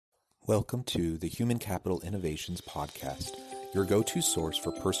Welcome to the Human Capital Innovations Podcast, your go-to source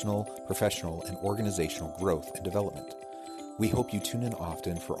for personal, professional, and organizational growth and development. We hope you tune in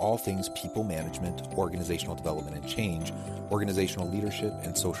often for all things people management, organizational development and change, organizational leadership,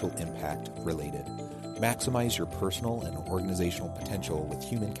 and social impact related. Maximize your personal and organizational potential with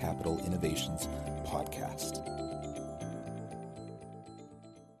Human Capital Innovations Podcast.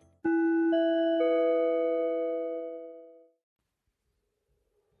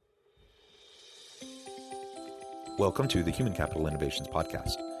 Welcome to the Human Capital Innovations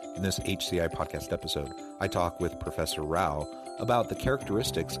Podcast. In this HCI podcast episode, I talk with Professor Rao about the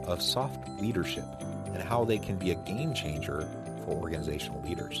characteristics of soft leadership and how they can be a game changer for organizational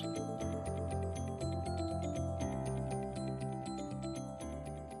leaders.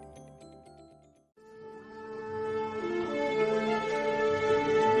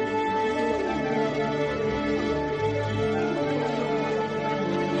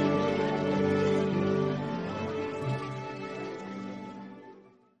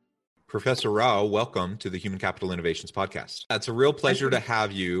 Professor Rao, welcome to the Human Capital Innovations Podcast. It's a real pleasure to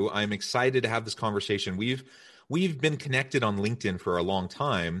have you. I'm excited to have this conversation. We've been connected on LinkedIn for a long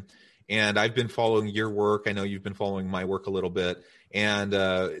time, and I've been following your work. I know you've been following my work a little bit, and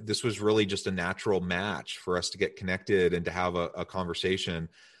this was really just a natural match for us to get connected and to have a conversation.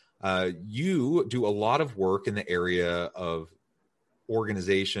 You do a lot of work in the area of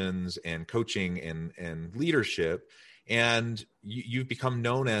organizations and coaching and leadership, and you've become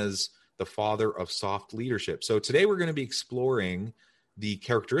known as the father of soft leadership. So today we're going to be exploring the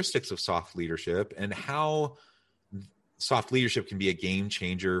characteristics of soft leadership and how soft leadership can be a game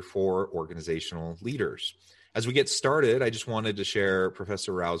changer for organizational leaders. As we get started, I just wanted to share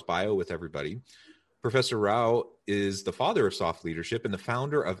Professor Rao's bio with everybody. Professor Rao is the father of soft leadership and the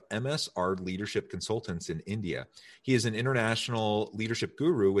founder of MSR Leadership Consultants in India. He is an international leadership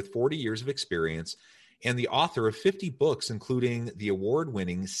guru with 40 years of experience and the author of 50 books, including the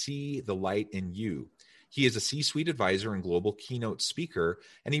award-winning See the Light in You. He is a C-suite advisor and global keynote speaker,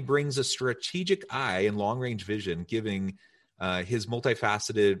 and he brings a strategic eye and long-range vision, giving his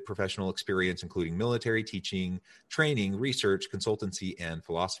multifaceted professional experience, including military teaching, training, research, consultancy, and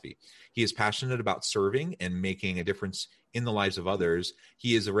philosophy. He is passionate about serving and making a difference in the lives of others.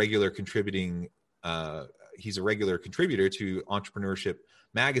 He is a regular contributor to Entrepreneurship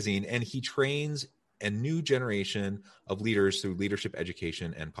Magazine, and he trains a new generation of leaders through leadership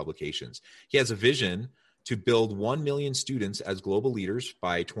education and publications. He has a vision to build 1 million students as global leaders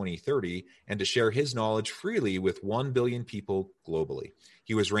by 2030 and to share his knowledge freely with 1 billion people globally.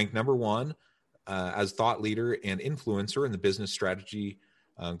 He was ranked number one as thought leader and influencer in the business strategy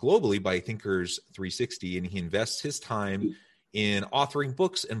globally by Thinkers 360, and he invests his time in authoring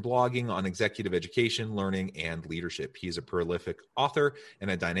books and blogging on executive education, learning, and leadership. He is a prolific author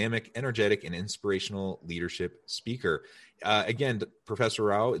and a dynamic, energetic, and inspirational leadership speaker. Again, Professor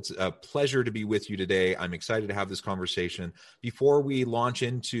Rao, it's a pleasure to be with you today. I'm excited to have this conversation. Before we launch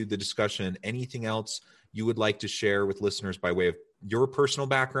into the discussion, anything else you would like to share with listeners by way of your personal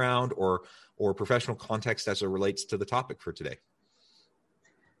background or professional context as it relates to the topic for today?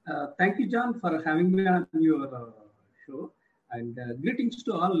 Thank you, John, for having me on your show. And greetings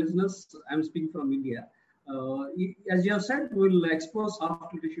to all listeners. I'm speaking from India. As you have said, we'll expose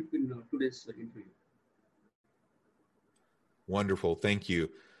soft leadership in today's interview. Wonderful. Thank you.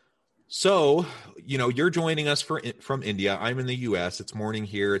 So, you're joining us from India. I'm in the U.S. It's morning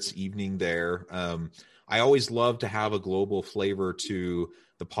here. It's evening there. I always love to have a global flavor to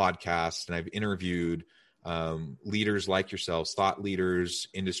the podcast. And I've interviewed leaders like yourselves, thought leaders,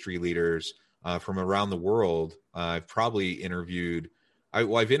 industry leaders, from around the world. I've probably interviewed,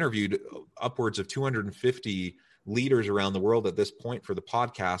 I've interviewed upwards of 250 leaders around the world at this point for the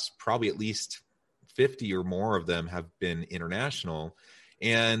podcast. Probably at least 50 or more of them have been international.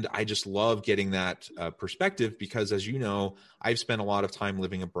 And I just love getting that perspective because, as you know, I've spent a lot of time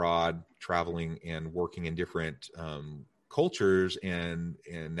living abroad, traveling and working in different cultures and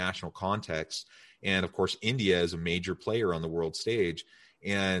national contexts. And of course, India is a major player on the world stage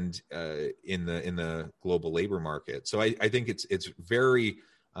and in the global labor market. So I think it's very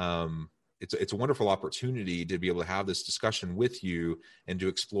it's a wonderful opportunity to be able to have this discussion with you and to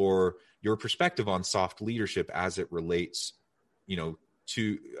explore your perspective on soft leadership as it relates,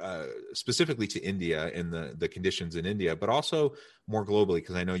 to specifically to India and the conditions in India, but also more globally,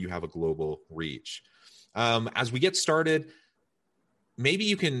 because I know you have a global reach. As we get started, maybe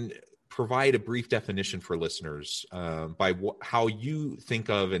you can provide a brief definition for listeners by how you think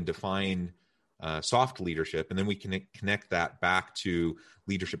of and define soft leadership, and then we can connect that back to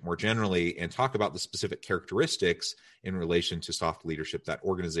leadership more generally and talk about the specific characteristics in relation to soft leadership that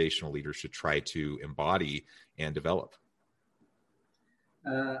organizational leaders should try to embody and develop.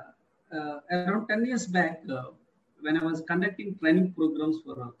 Around 10 years back, when I was conducting training programs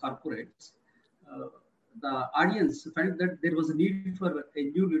for corporates, the audience felt that there was a need for a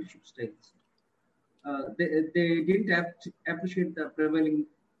new leadership styles. They didn't appreciate the prevailing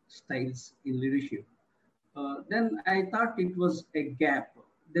styles in leadership. Then I thought it was a gap.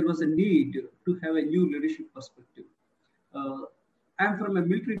 There was a need to have a new leadership perspective. I'm from a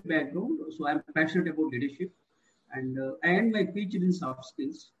military background, so I'm passionate about leadership. And I earned my Ph.D. in soft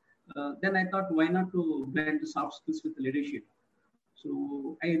skills. Then I thought, why not to blend soft skills with leadership?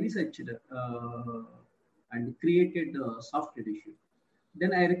 So I researched and created soft leadership.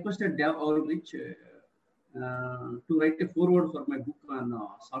 Then I requested Dave Ulrich to write a foreword for my book on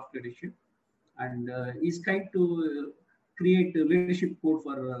soft leadership. And he's kind to create a leadership code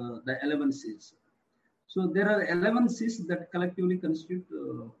for the 11 C's. So there are 11 C's that collectively constitute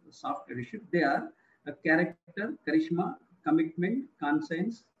soft leadership. They are character, charisma, commitment,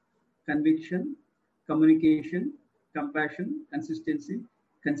 conscience, conviction, communication, compassion, consistency,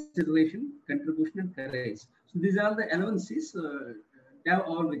 consideration, contribution, and courage. So these are the 11 C's. Dave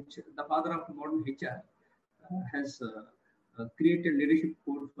Ulrich, the father of modern HR, has created leadership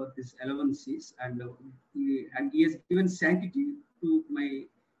code for this 11 C's, and he has given sanctity to my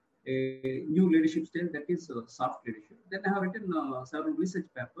new leadership style, that is soft leadership. Then I have written several research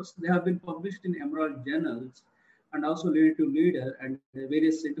papers. They have been published in Emerald journals and also Leader to Leader, and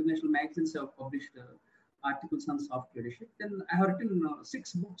various international magazines have published articles on soft leadership. Then I have written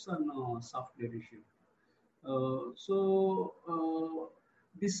 6 books on soft leadership.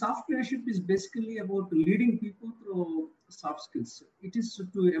 The soft leadership is basically about leading people through soft skills. It is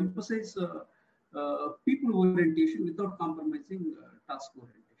to emphasize people orientation without compromising task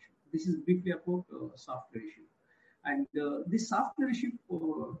orientation. This is briefly about soft leadership. And this soft leadership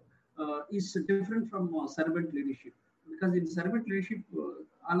is different from servant leadership, because in servant leadership,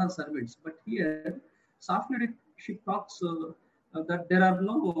 all are servants. But here, soft leadership talks that there are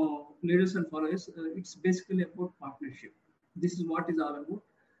no leaders and followers. It's basically about partnership. This is what is all about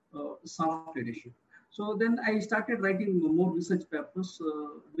soft leadership. So then I started writing more research papers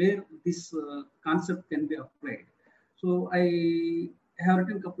where this concept can be applied. So I have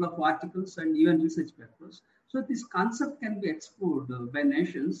written a couple of articles and even research papers. So this concept can be explored by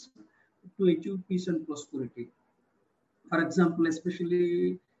nations to achieve peace and prosperity. For example,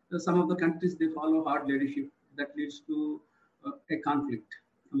 especially some of the countries, they follow hard leadership that leads to a conflict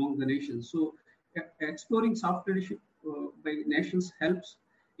among the nations. So exploring soft leadership by nations helps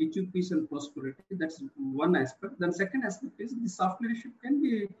achieve peace and prosperity. That's one aspect. Then second aspect is the soft leadership can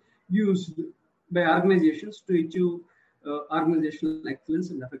be used by organizations to achieve organizational excellence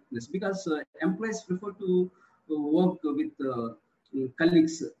and effectiveness, because employees prefer to work with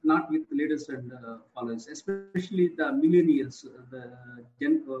colleagues, not with leaders and followers, especially the millennials,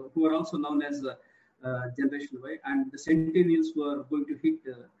 who are also known as Generation Y, and the centennials who are going to hit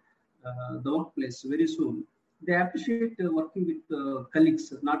the workplace very soon. They appreciate working with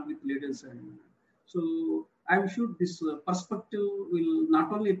colleagues, not with leaders. And so I'm sure this perspective will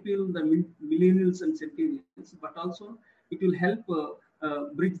not only appeal the millennials and centennials, but also it will help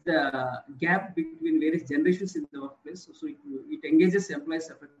bridge the gap between various generations in the workplace. So it engages employees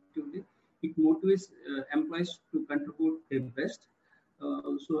effectively. It motivates employees to contribute their best.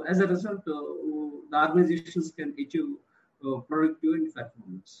 So as a result, the organizations can achieve productivity and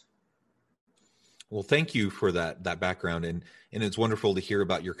performance. Well, thank you for that background, and it's wonderful to hear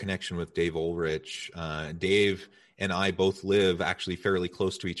about your connection with Dave Ulrich. Dave and I both live actually fairly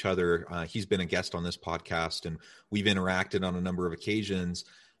close to each other. He's been a guest on this podcast, and we've interacted on a number of occasions.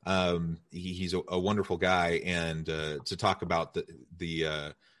 He's a wonderful guy, and to talk about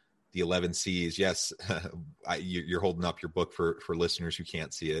the 11 C's, yes, you're holding up your book for listeners who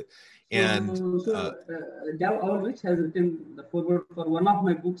can't see it. And Dave Ulrich has written the foreword for one of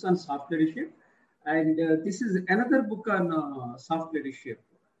my books on soft leadership. And this is another book on soft leadership.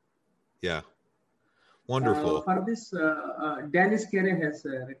 Yeah, wonderful. For this, Dennis Carey has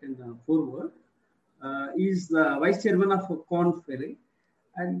written a foreword. He's the vice chairman of Korn Ferry.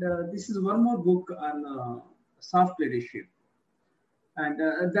 And this is one more book on soft leadership. And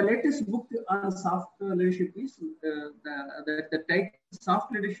the latest book on soft leadership is the title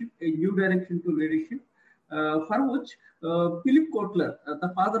Soft Leadership, A New Direction to Leadership, for which Philip Kotler,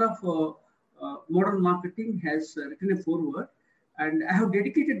 the father of modern marketing, has written a foreword, and I have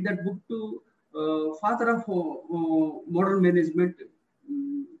dedicated that book to father of modern management,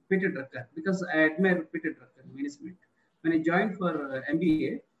 Peter Drucker, because I admire Peter Drucker management. When I joined for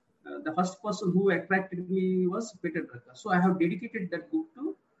MBA, the first person who attracted me was Peter Drucker. So I have dedicated that book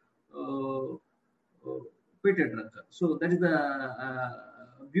to Peter Drucker. So that is the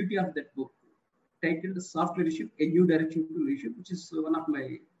beauty of that book, titled "Soft Leadership: A New Direction to Leadership," which is one of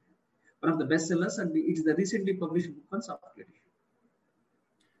the bestsellers, and it is the recently published book on soft leadership.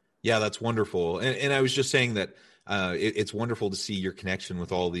 Yeah, that's wonderful. And I was just saying that it's wonderful to see your connection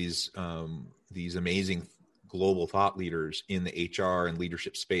with all these amazing global thought leaders in the HR and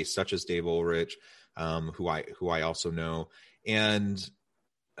leadership space, such as Dave Ulrich, who I also know, and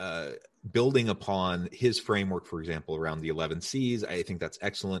building upon his framework, for example, around the 11 C's. I think that's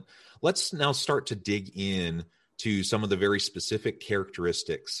excellent. Let's now start to dig in to some of the very specific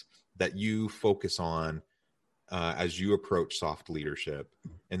characteristics that you focus on as you approach soft leadership.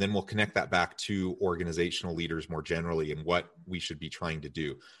 And then we'll connect that back to organizational leaders more generally and what we should be trying to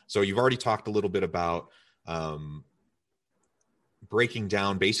do. So you've already talked a little bit about breaking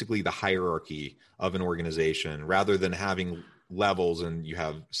down basically the hierarchy of an organization rather than having levels and you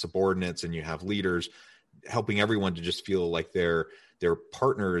have subordinates and you have leaders, helping everyone to just feel like they're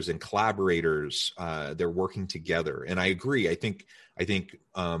partners and collaborators. They're working together. And I agree. I think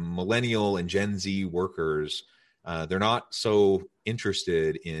millennial and Gen Z workers, they're not so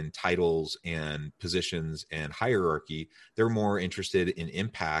interested in titles and positions and hierarchy. They're more interested in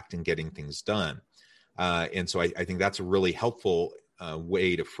impact and getting things done. And so I think that's a really helpful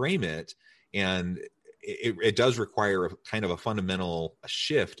way to frame it. And it does require a kind of a fundamental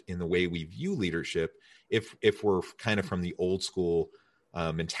shift in the way we view leadership if we're kind of from the old school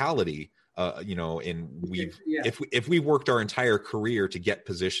mentality, and if we worked our entire career to get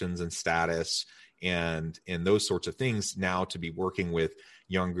positions and status and those sorts of things, now to be working with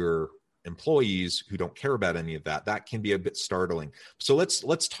younger employees who don't care about any of that can be a bit startling. So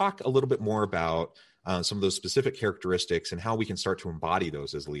let's talk a little bit more about some of those specific characteristics and how we can start to embody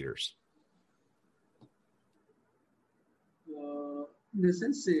those as leaders. In the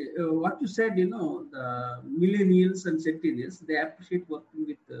sense, what you said, the millennials and centennials, they appreciate working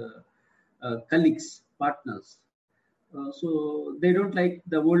with colleagues, partners. So they don't like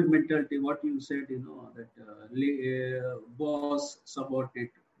the old mentality, what you said, that boss,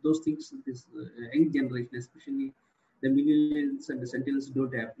 subordinate, those things, this young generation, especially the millennials and the centennials,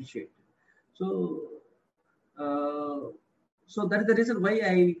 don't appreciate. So that is the reason why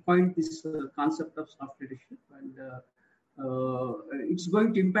I coined this concept of soft leadership, and it's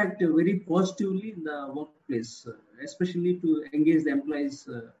going to impact very positively in the workplace, especially to engage the employees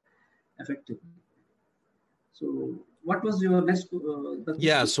effectively. So what was your next?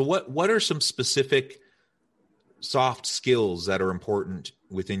 So what are some specific soft skills that are important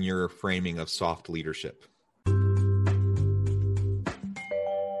within your framing of soft leadership?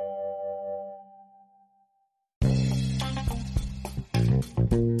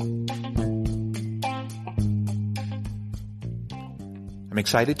 I'm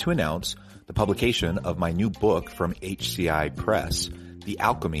excited to announce the publication of my new book from HCI Press, The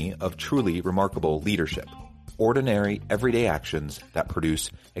Alchemy of Truly Remarkable Leadership: Ordinary, Everyday Actions that Produce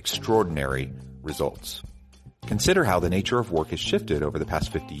Extraordinary Results. Consider how the nature of work has shifted over the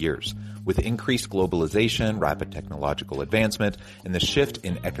past 50 years. With increased globalization, rapid technological advancement, and the shift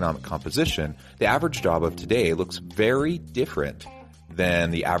in economic composition, the average job of today looks very different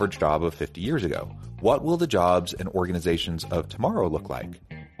than the average job of 50 years ago. What will the jobs and organizations of tomorrow look like?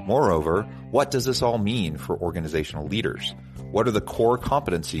 Moreover, what does this all mean for organizational leaders? What are the core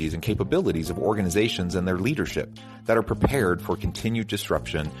competencies and capabilities of organizations and their leadership that are prepared for continued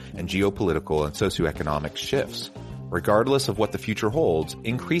disruption and geopolitical and socioeconomic shifts? Regardless of what the future holds,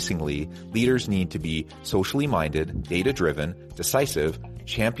 increasingly, leaders need to be socially minded, data-driven, decisive,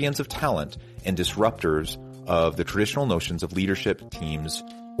 champions of talent, and disruptors of the traditional notions of leadership, teams,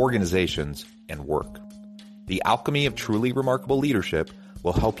 organizations, and work. The Alchemy of Truly Remarkable Leadership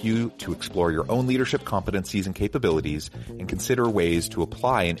will help you to explore your own leadership competencies and capabilities and consider ways to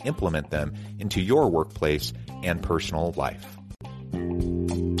apply and implement them into your workplace and personal life.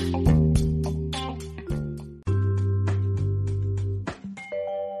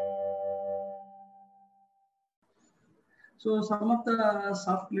 So some of the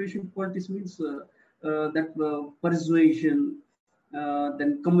soft leadership qualities means persuasion,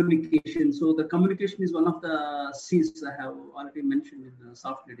 then communication. So the communication is one of the C's I have already mentioned in the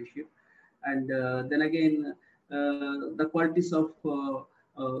soft leadership. And then again, the qualities of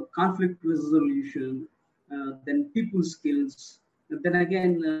conflict resolution, then people skills. And then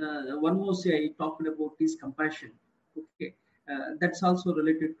again, one more say I talked about is compassion. Okay, that's also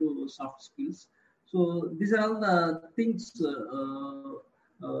related to soft skills. So these are all the things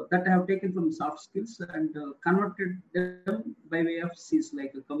that I have taken from soft skills and converted them by way of C's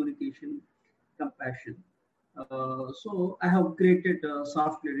like communication, compassion. So I have created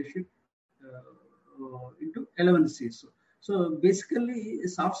soft leadership into 11 C's. So basically,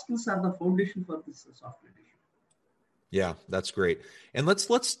 soft skills are the foundation for this soft leadership. Yeah, that's great. And let's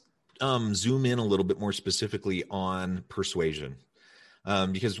zoom in a little bit more specifically on persuasion.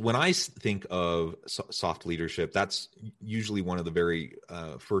 Because when I think of soft leadership, that's usually one of the very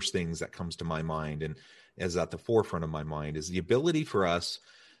first things that comes to my mind and is at the forefront of my mind is the ability for us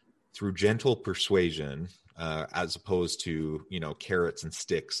through gentle persuasion, as opposed to, carrots and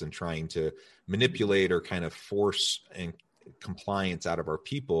sticks and trying to manipulate or kind of force and compliance out of our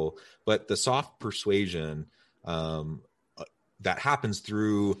people. But the soft persuasion that happens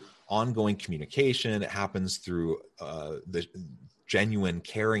through ongoing communication, it happens through the genuine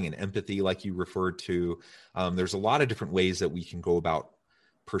caring and empathy, like you referred to. There's a lot of different ways that we can go about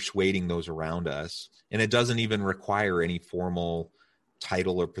persuading those around us. And it doesn't even require any formal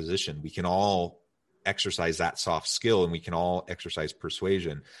title or position. We can all exercise that soft skill and we can all exercise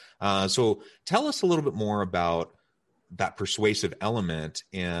persuasion. So tell us a little bit more about that persuasive element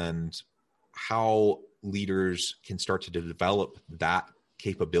and how leaders can start to develop that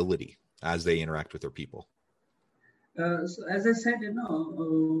capability as they interact with their people. So as I said,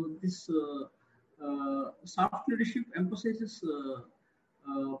 this soft leadership emphasizes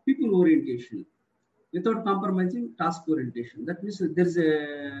people orientation without compromising task orientation. That means there's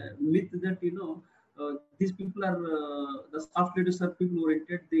a myth that these people are the soft leaders are people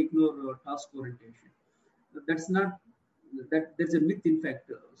oriented. They ignore task orientation. That's not that. There's a myth. In fact,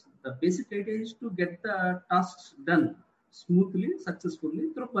 the basic idea is to get the tasks done smoothly, successfully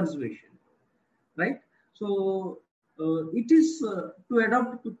through persuasion, right? So it is to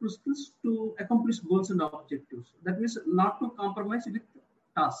adopt people skills to accomplish goals and objectives. That means not to compromise with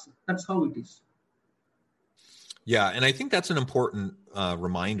tasks. That's how it is. Yeah, and I think that's an important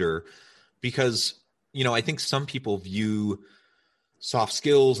reminder because, I think some people view soft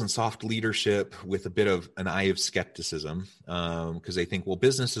skills and soft leadership with a bit of an eye of skepticism because they think, well,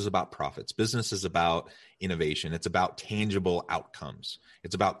 business is about profits. Business is about innovation. It's about tangible outcomes.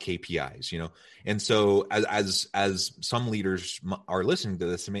 It's about KPIs, And so as some leaders are listening to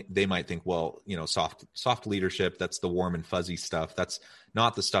this, they might think, well, soft leadership, that's the warm and fuzzy stuff. That's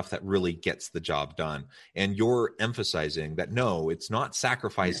not the stuff that really gets the job done. And you're emphasizing that, no, it's not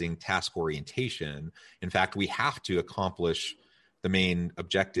sacrificing task orientation. In fact, we have to accomplish the main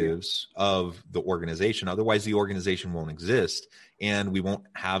objectives of the organization. Otherwise, the organization won't exist and we won't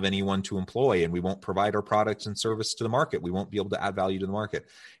have anyone to employ and we won't provide our products and service to the market. We won't be able to add value to the market.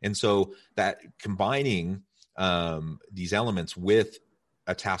 And so that combining these elements with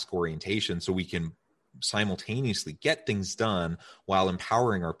a task orientation so we can simultaneously get things done while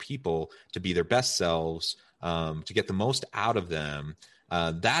empowering our people to be their best selves, to get the most out of them.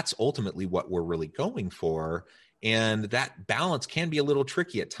 That's ultimately what we're really going for. And that balance can be a little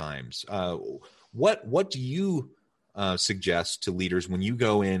tricky at times. What do you suggest to leaders when you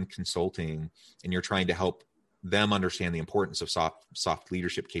go in consulting and you're trying to help them understand the importance of soft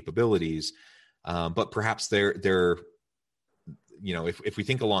leadership capabilities, but perhaps they're if we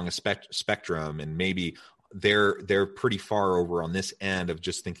think along a spectrum and maybe they're pretty far over on this end of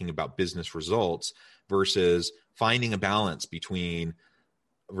just thinking about business results versus finding a balance between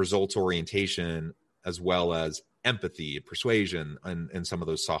results orientation as well as empathy, persuasion, and some of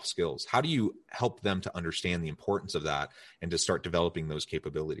those soft skills. How do you help them to understand the importance of that and to start developing those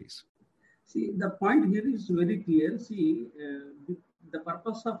capabilities? See, the point here is very clear. See, the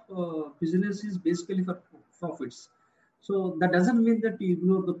purpose of business is basically for profits. So that doesn't mean that you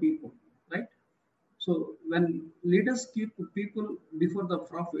ignore the people, right? So when leaders keep people before the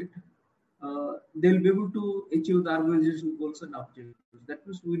profit, they'll be able to achieve the organization goals and objectives. That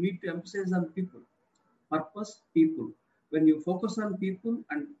means we need to emphasize on people. Purpose, people. When you focus on people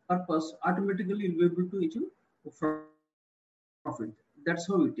and purpose, automatically you'll be able to achieve profit. That's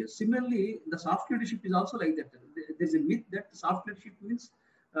how it is. Similarly, the soft leadership is also like that. There's a myth that soft leadership means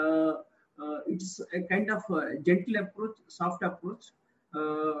it's a kind of a gentle approach, soft approach.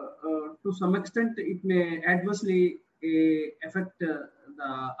 To some extent, it may adversely affect the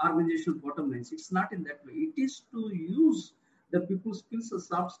organizational bottom lines. It's not in that way. It is to use the people skills, the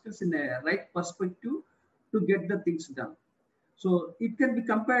soft skills in a right perspective to get the things done. So it can be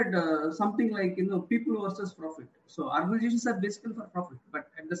compared something like, people versus profit. So organizations are basically for profit, but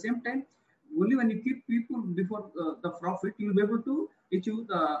at the same time, only when you keep people before the profit, you'll be able to achieve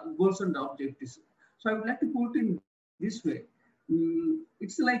the goals and the objectives. So I would like to put it in this way.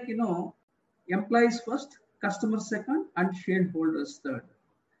 It's like, employees first, customers second, and shareholders third.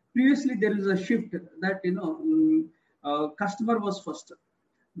 previously there is a shift that customer was first.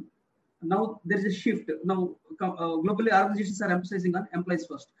 Now there is a shift. Now globally organizations are emphasizing on employees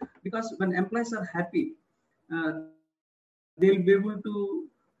first, because when employees are happy, they'll be able to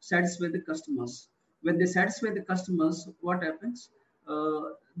satisfy the customers. When they satisfy the customers, what happens?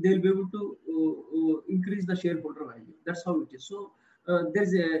 They'll be able to increase the shareholder value. That's how it is. So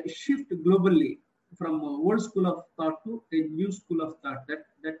there's a shift globally from old school of thought to a new school of thought.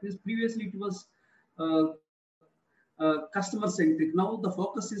 That means previously it was uh, customer centric. Now the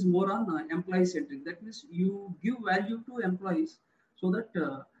focus is more on employee centric. That means you give value to employees so that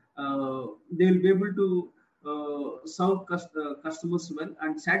they'll be able to serve customers well,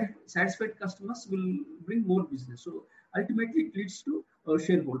 and satisfied customers will bring more business. So ultimately it leads to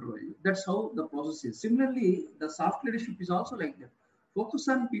shareholder value. That's how the process is. Similarly, the soft leadership is also like that. Focus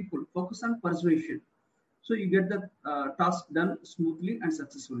on people, focus on persuasion. So you get the task done smoothly and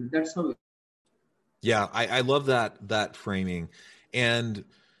successfully. That's how. Yeah, I love that framing. And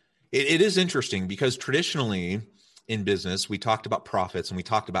it is interesting because traditionally in business, we talked about profits and we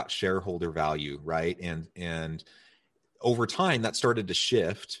talked about shareholder value, right? And over time, that started to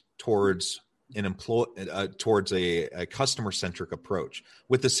shift towards towards a customer centric approach,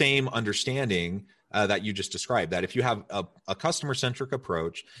 with the same understanding that you just described, that if you have a customer centric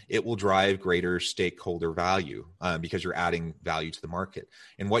approach, it will drive greater stakeholder value because you're adding value to the market.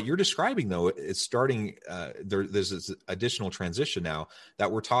 And what you're describing, though, is starting there's this additional transition now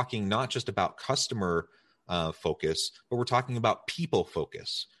that we're talking not just about customer focus, but we're talking about people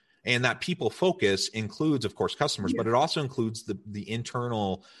focus. And that people focus includes, of course, customers, but it also includes the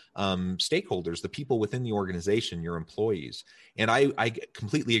internal stakeholders, the people within the organization, your employees. And I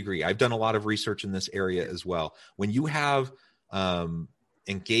completely agree. I've done a lot of research in this area as well. When you have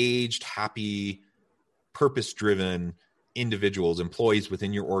engaged, happy, purpose-driven individuals, employees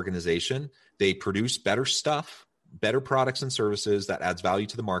within your organization, they produce better stuff, better products and services that adds value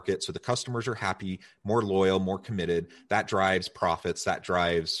to the market. So the customers are happy, more loyal, more committed. That drives profits, that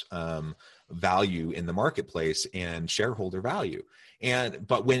drives value in the marketplace and shareholder value.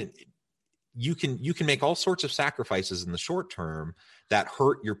 But when you can make all sorts of sacrifices in the short term that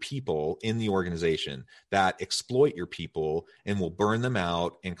hurt your people in the organization, that exploit your people and will burn them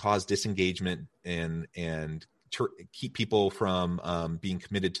out and cause disengagement and keep people from being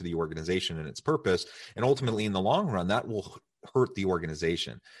committed to the organization and its purpose. And ultimately, in the long run, that will hurt the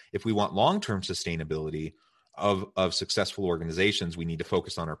organization. If we want long-term sustainability of successful organizations, we need to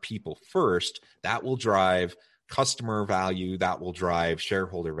focus on our people first. That will drive customer value, that will drive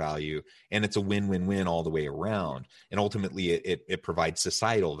shareholder value, and it's a win-win-win all the way around. And ultimately, it provides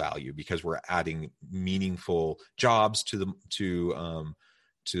societal value because we're adding meaningful jobs to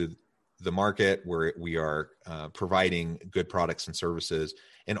the market, where we are providing good products and services,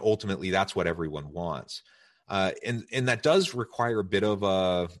 and ultimately that's what everyone wants. And that does require a bit of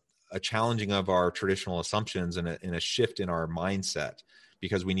a challenging of our traditional assumptions and a shift in our mindset,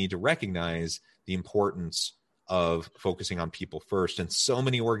 because we need to recognize the importance of focusing on people first. And so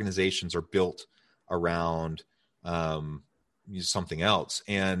many organizations are built around something else.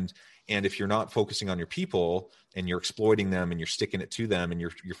 And if you're not focusing on your people and you're exploiting them and you're sticking it to them and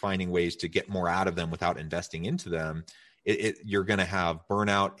you're finding ways to get more out of them without investing into them, you're going to have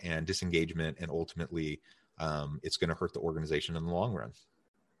burnout and disengagement, and ultimately it's going to hurt the organization in the long run.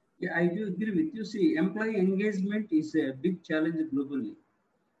 Yeah, I do agree with you. See, employee engagement is a big challenge globally.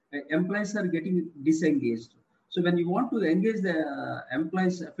 Employees are getting disengaged. So when you want to engage the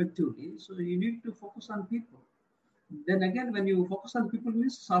employees effectively, so you need to focus on people. Then again, when you focus on people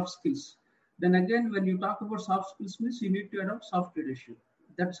means soft skills. Then again, when you talk about soft skills means you need to adopt soft leadership.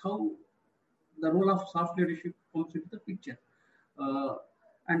 That's how the role of soft leadership comes into the picture.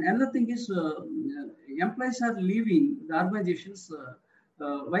 And another thing is employees are leaving the organizations.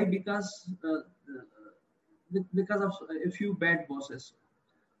 Why? Because of a few bad bosses.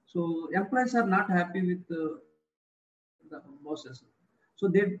 So employees are not happy with the bosses. So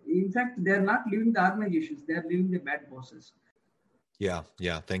in fact, they are not leaving the organizations; they are leaving the bad bosses. Yeah,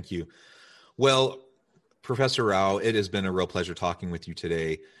 thank you. Well, Professor Rao, it has been a real pleasure talking with you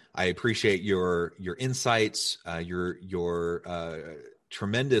today. I appreciate your insights, your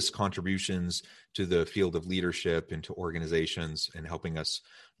tremendous contributions to the field of leadership and to organizations, and helping us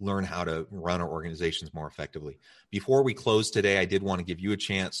learn how to run our organizations more effectively. Before we close today, I did want to give you a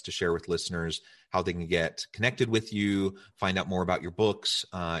chance to share with listeners how they can get connected with you, find out more about your books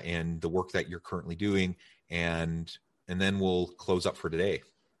and the work that you're currently doing, and then we'll close up for today.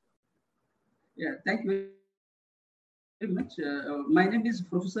 Yeah, thank you very much. My name is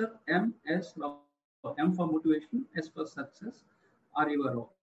Professor M. S. Rao. M for motivation, S for success, R. Rao.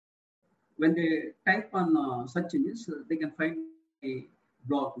 when they type on search engines, they can find a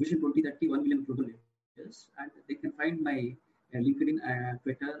blog, Vision 2030, 1 million global leaders, and they can find my LinkedIn,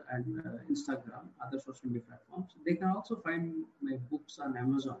 Twitter, and Instagram, other social media platforms. They can also find my books on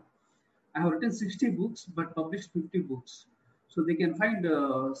Amazon. I have written 60 books, but published 50 books. So they can find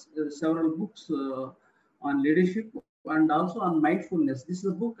several books on leadership and also on mindfulness. This is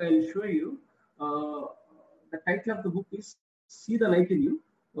a book I'll show you. The title of the book is See the Light in You,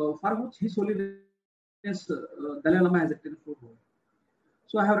 for which His Holiness Dalai Lama has written a foreword.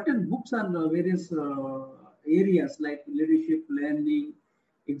 So I have written books on various areas like leadership, learning,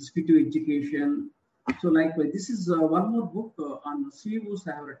 executive education. So likewise, this is one more book on CEOs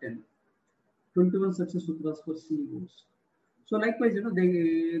I have written, 21 Success Sutras for CEOs. So likewise,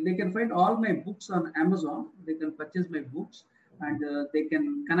 they can find all my books on Amazon. They can purchase my books, and they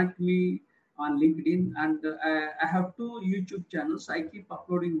can connect me on LinkedIn. And I have 2 YouTube channels. I keep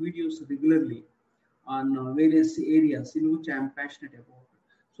uploading videos regularly on various areas in which I am passionate about.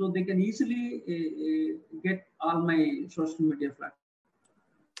 So they can easily get all my social media platforms.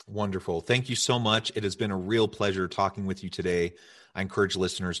 Wonderful. Thank you so much. It has been a real pleasure talking with you today. I encourage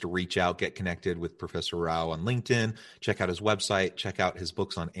listeners to reach out, get connected with Professor Rao on LinkedIn, check out his website, check out his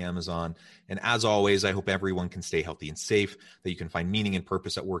books on Amazon. And as always, I hope everyone can stay healthy and safe, that you can find meaning and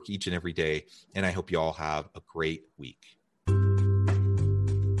purpose at work each and every day. And I hope you all have a great week.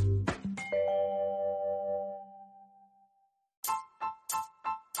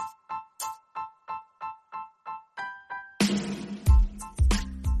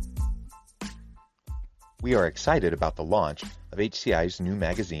 We are excited about the launch of HCI's new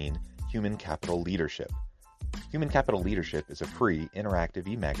magazine, Human Capital Leadership. Human Capital Leadership is a free, interactive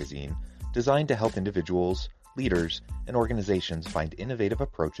e-magazine designed to help individuals, leaders, and organizations find innovative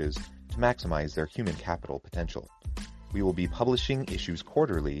approaches to maximize their human capital potential. We will be publishing issues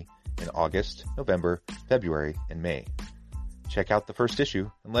quarterly in August, November, February, and May. Check out the first issue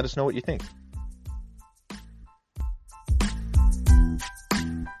and let us know what you think.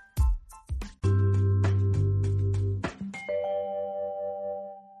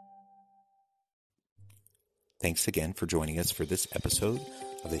 Thanks again for joining us for this episode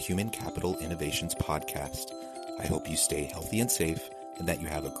of the Human Capital Innovations Podcast. I hope you stay healthy and safe and that you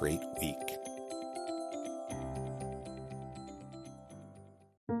have a great week.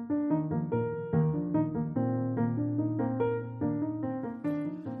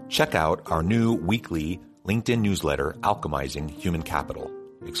 Check out our new weekly LinkedIn newsletter, Alchemizing Human Capital,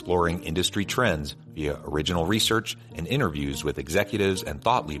 exploring industry trends via original research and interviews with executives and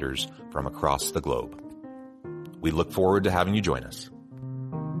thought leaders from across the globe. We look forward to having you join us.